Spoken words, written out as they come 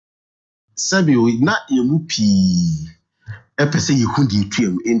sabi o na emupi epese yehudi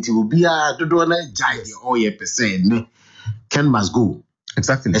tuem enti obi a dodo na jai de all ye percent ne Ken must go.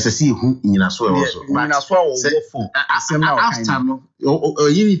 Exactly. SSC who in as well also. In as well after no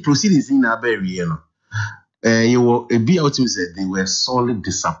you proceedings in a very you know. You were a be out said they were sorely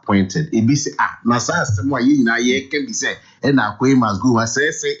disappointed. A be say Nasa someone you know ye can be said and now we must go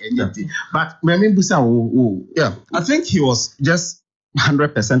say anything. But yeah, I think he was just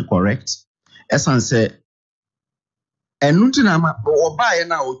 100% correct. As I said, and Nutinama or buy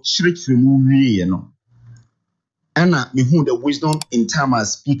now church remove you know. And me who the wisdom in time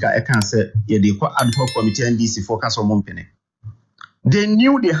as speaker, I can say, yeah, they call ad hoc committee NDC focus on Mompene. They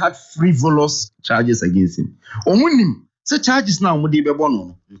knew they had frivolous charges against him. Omunim say charges now mudi be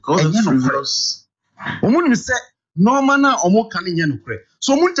bono because it's frivolous. Omunim say no manner omo kan nya no kre.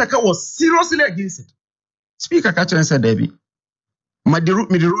 So Muntaka was seriously against it. Speaker Kachen said, Debbie, me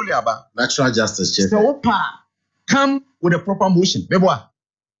the rule about natural justice check. So come with a proper motion. Beboa.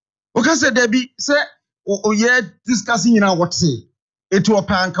 Okay, say Debbie say. Oh yeah, discussing what say it to a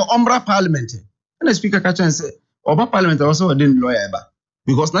panka umbra parliament. And the speaker catch and say, Oba parliament also didn't lawyer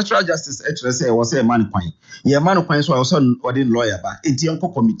because natural justice say was a man coin. Yeah, man coin so also didn't lawyer but it's young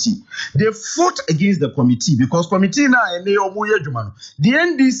committee. They fought against the committee because committee na and they omuye jumano. The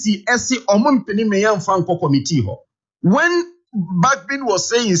NDC SC omum penny me young fan committee ho. When Backbin was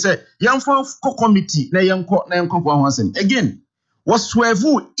saying say young fan committee na young again. Was swerve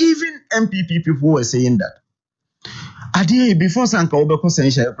even NPP people were saying that. Adi before Sanka Obeko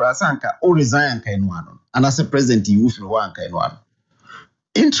Sencha Sanka or resign Kainwano. And as a president, you feel one Kainwano.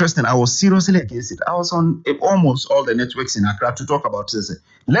 Interesting, I was seriously against it. I was on almost all the networks in Accra to talk about this.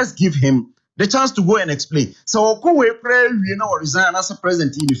 Let's give him the chance to go and explain. So pray resign as a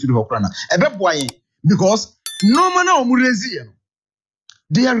president in the field of because no man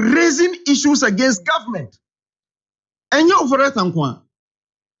they are raising issues against government. And you over it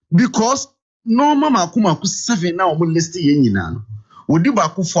because no mama kuma ku 7 now mo list ye nyina no odi ba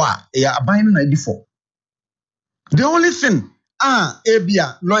ku fo a ya aban na di fo. The only thing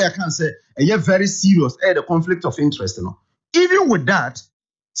ebia lawyer can say very serious the conflict of interest no. Even with that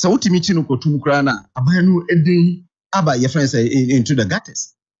so utimi chi no kotum kra na aban no edin aba your friends into the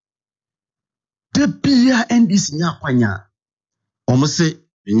gutters. The bia NDC nya kwanya omo say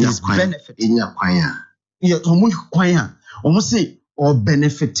is benefit nya kwanya. Yeah, almost say or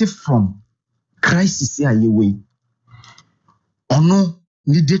benefited from crisis here way. Or no,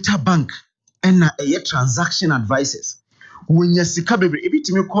 the data bank and transaction advisors. When you see Kabe,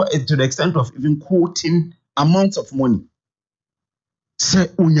 to the extent of even quoting amounts of money. Say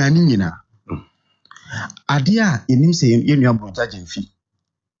unyanina. Adia in him saying you have judging fee.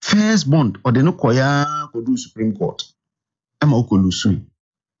 First bond or the no koya could do Supreme Court.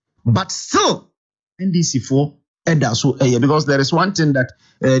 But still. NDC for Edda so because there is one thing that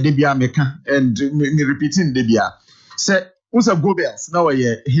Debia Meka and me repeating Debia say Usa Goebbels now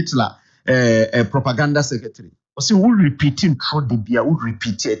Hitler a propaganda secretary. So we repeating through Debia would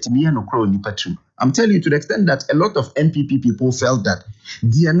repeat it me and Okro ni patrim. I'm telling you to the extent that a lot of NPP people felt that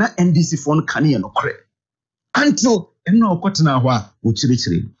they are not NDC phone kani and okre until no kotna wa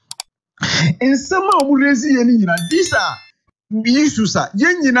uchirichiri. In some umurezi these are issues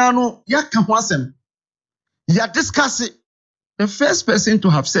yenina ya kamwasem. Yeah, discuss it. The first person to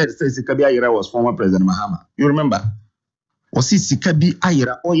have said Sikabi Ayira was former President Mahama. You remember? Was Sikabi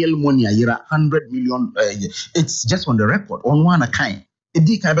Ayira oil money Ayira 100 million? It's just on the record on one account.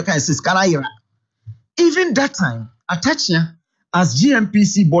 Even that time, Atachia as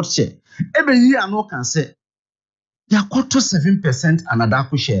GMPC board chair, every year no can say, ya got to 7%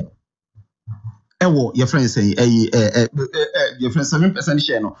 another share. Your friend say, your friend 7%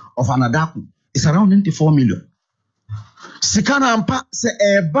 share of another. It's around 94 million. Sikana ampa se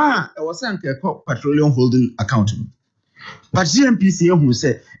eba was petroleum holding account. But GMPC who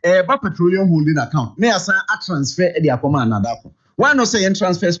say eba petroleum holding account. Me asa a transfer e dia koma anadako. Why not say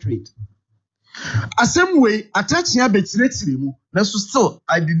transfer straight? The same way attach here betire mu. Na so still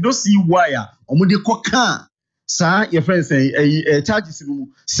I did not see why omode koka sa your friend say charges mu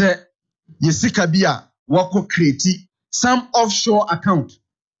say yesika bia wako create some offshore account.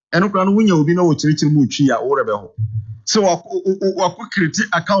 And no wunya obi na wo chirichiri mu twi ya wo rebe ho so wako create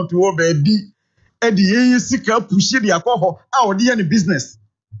account wo be bi e de yen sika push de akọ a wo de ye business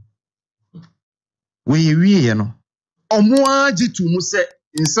we ye no omo agitu mu se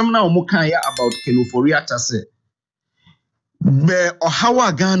nsem na omo kan ya about Ken Ofori Atta se be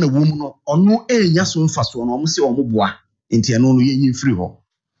ohawa Ghana wo mu no ono enya so mfaso no omo se omo boa enti eno no ye nyin free ho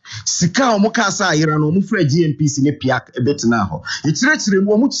Sika omo ka sa ayira no omo fra GMPC ne piak ebetena ho. Ekyirechire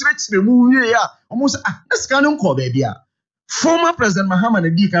mu omo kyirechire mu wie ya omo say sika no nko ba bia. Former President Mahama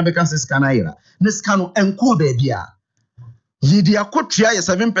Nadi kan be ka sika na ayira. Ne sika no enko ba bia. Yedi akotua ye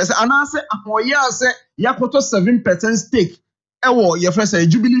 7% anase ahoya se yakoto 7% stake ewo ye first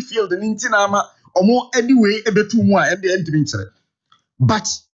Jubilee Field ni ntina ama omo anyway ebetu mu a ende entimi nkyere. But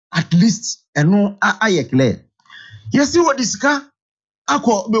at least eno aye clear. Yesi wo disika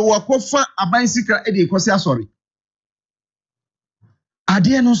akọ be wakofa aban sika e de kosi asori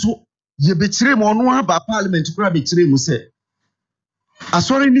ade no so ye bekire mo no aba parliament kura bekire mu se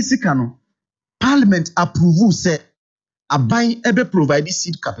asori ni sika no parliament approve se aban ebe provide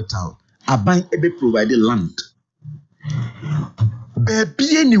seed capital aban ebe provide land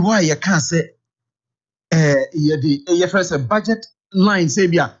be ni wa ye kan se ye de ye first budget line say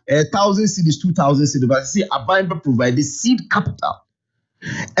bia 1,000 cedis 2,000 cedis but see aban be provide seed capital.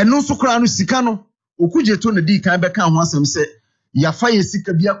 Eno so kra no sika no okuje to na di kan be kan ho asem se ya fa ye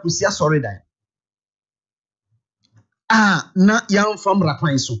sika bia kosi asori dan na yan fam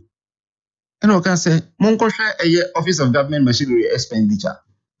rakwan so eno kan se monkohwe eye Office of Government Machinery Expenditure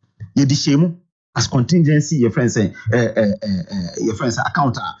ye di shemu as contingency ye friends your friends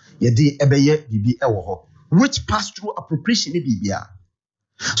account ye di ebeye bibi ewo ho which pass through appropriation ni bibia.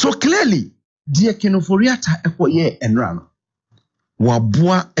 So clearly dear Ken Ofori Atta ekoye enra no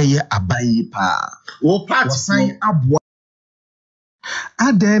wabua eye abayi pa wo part sign abua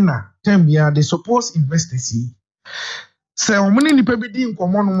adena tembia they suppose investors say omuni nipa bi di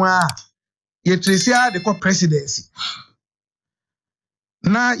nkomo no a ye tresia de ko presidency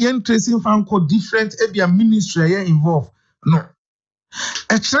na ye tracing fan ko different ebia ministry ye involved no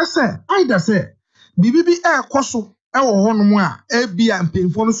e kire say either say bibi ekoso ewo ho no mu a ebia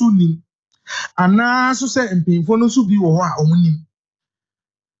mpemfo no so nim ana so say mpemfo no so bi wo ho a omunim.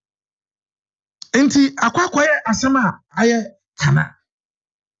 Enti akwakoye asema aye kana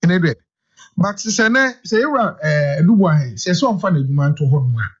enedwe but say you dubu ahe say so mfa na djuma nto ho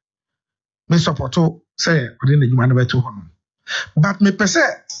no a me supporto say odi na djuma na beto ho no but me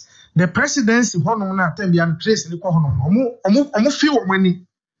pese the presidency ho no na atambia no trace ni ko ho no omo fi wo mani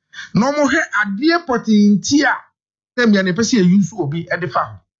no mo he ade potinti a tambia ne pese use obi e de fa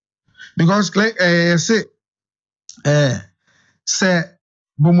ho because say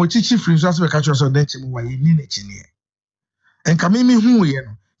bomochichi frinso so be catch us on dem chemu wa ye ni na chini en kamimi hu ye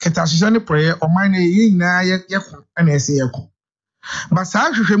no keta hyehyɛ ne prayer oman na ye nyina ye ko na ese ye ko but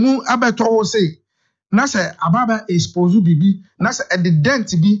saa hwehwemu abeto wo say na say ababa expose bibi na say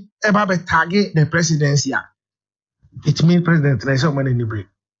dent bi e ba be tag the presidency a it mean president na say oman ni break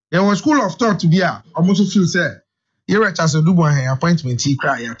there was school of thought to be a almost feel say ye Charles Dubu appointment he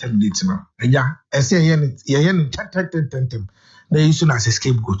cry ya terminate no eja ese ye ne tentem they use as a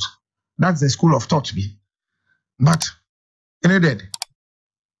scapegoat. That's the school of thought be. But in dead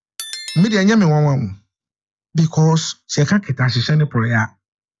media nyame wan because she can't get a prayer.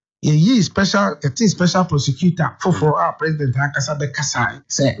 Ye special prosecutor for our president Akasa Bekasai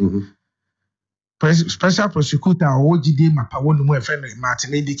say special prosecutor OGD Mapawo no friend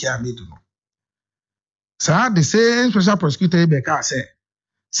Martin Edike Amedu no. So the same special prosecutor Beka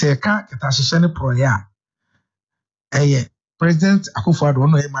say can't get a prayer. President Akufo-Addo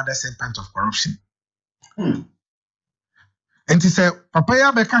no mother serpent of corruption. And he said, Papa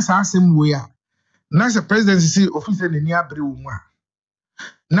ya beka sa asem we a na se presidency office ni ni abere wo mu a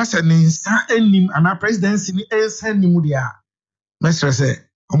na se ni nsa anim ana presidency ni ensa anim dia mesre say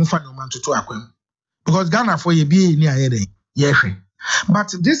omufa no man toto akwam because Ghana for ye bi ni ayede ye hwe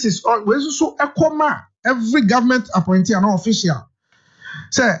but this is all we so ekoma every government appointee and official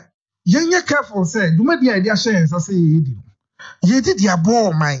say yenye careful say duma dia idea share say ye di ye did ya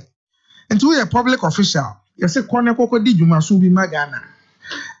boy my into a public official you say kone koko di djuma so bi magana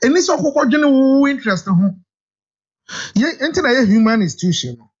eni so koko dwene wo interest ho ye enti na ye human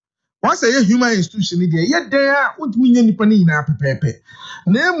institution once ye human institution dey ye there ontimi nya nipa ni na pepepe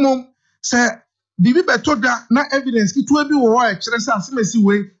na emom say bibi beto da na evidence ki to bi wo ho e kire say asemasi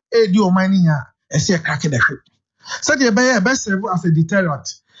we e di o man nya e say crack the hip say dey be serve as a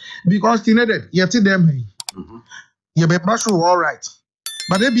deterrent because needed yet them hey you be show all right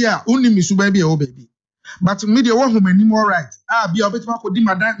but they be a only misu baby o baby but media wo home anim all right bia obetima ko di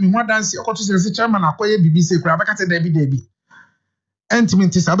madan me ho dance okoto say chairman akoye BBC kura beka te David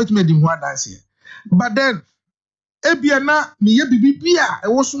entiminti sa obetima di ho dance but then ebia na me ye bibi bia e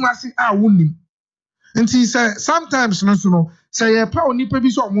wo sumase wonim nti say sometimes no say ye pa onipa bi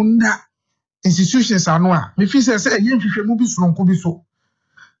so omunda institutions anu a me fi say ye nhwehwemu bi so nko bi so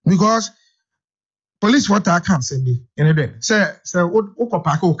because police water can send me in a day. Say,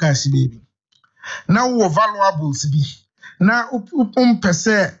 Ukopako Kasi baby. Now, valuables be. Now, per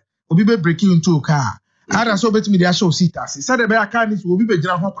se, will be breaking into a car. Ada so bet me the show sitas. Said the bear can is will be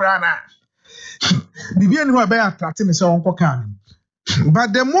general crana. Bibi and who are bear attracting me so uncle can.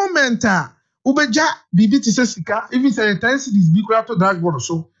 But the moment Ubeja Bibi to Sessica, if it's an intensity is big to dashboard or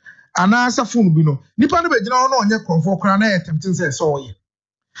so, and answer phone below. Nippon be general on your comfort crana attempting say so ye.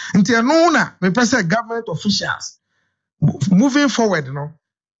 Until Nona, me press government officials moving forward,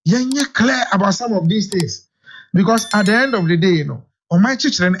 you're clear about some of these things. Because at the end of the day, on my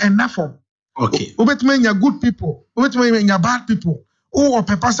children enough of okay. Ubet men you're good people, ubet men you're bad people. Oh,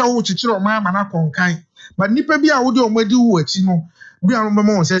 pepasa wo chichiro ma na konkan. But nipa bi a wo de omadi wo achi no, bi a no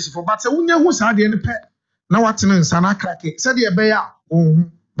mo say for but say wonya hu sa de ne pe. Na watene nsa na krake. Say de be ya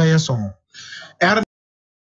ohun be ye so.